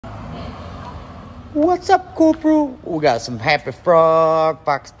What's up, Corporal? We got some Happy Frog,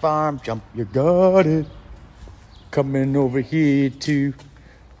 Fox Farm, Jump Your Garden. Coming over here to...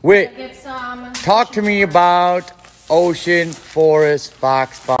 Wait, talk to me about Ocean Forest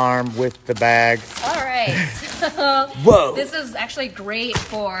Fox Farm with the bag. All right, so Whoa. This is actually great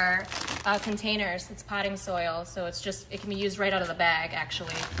for containers. It's potting soil, so it can be used right out of the bag,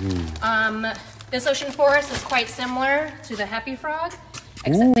 actually. This Ocean Forest is quite similar to the Happy Frog,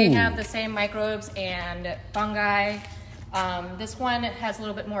 except they have the same microbes and fungi. This one has a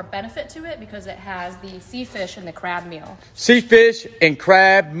little bit more benefit to it because it has the sea fish and the crab meal. Sea fish and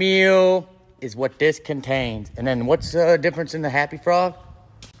crab meal is what this contains. And then what's the difference in the Happy Frog?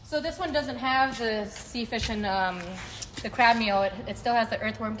 So this one doesn't have the sea fish and the crab meal. It still has the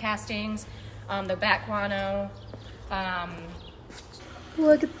earthworm castings, the bat guano.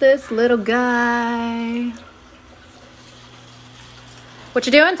 Look at this little guy. What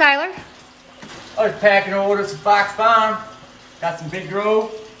you doing, Tyler? I was packing orders from Fox Farm. Got some big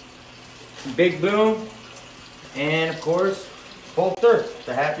grove, some big bloom, and of course, both dirt,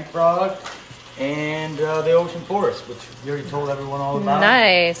 the Happy Frog and the Ocean Forest, which we already told everyone all about.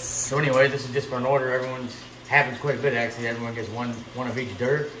 Nice. So anyway, this is just for an order. Happens quite a bit actually. Everyone gets one of each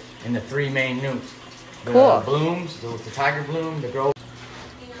dirt and the three main newts. The cool. Blooms, the tiger bloom, the grove.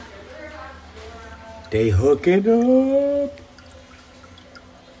 They hooking up.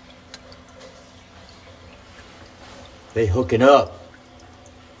 They hooking up.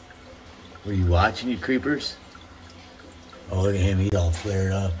 Were you watching, you creepers? Oh, look at him. He's all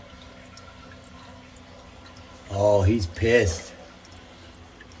flared up. Oh, he's pissed.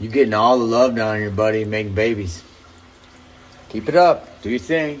 You getting all the love down here, buddy, making babies. Keep it up. Do your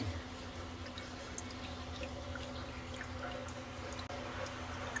thing.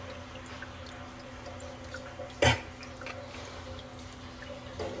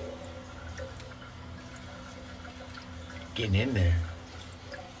 Getting in there.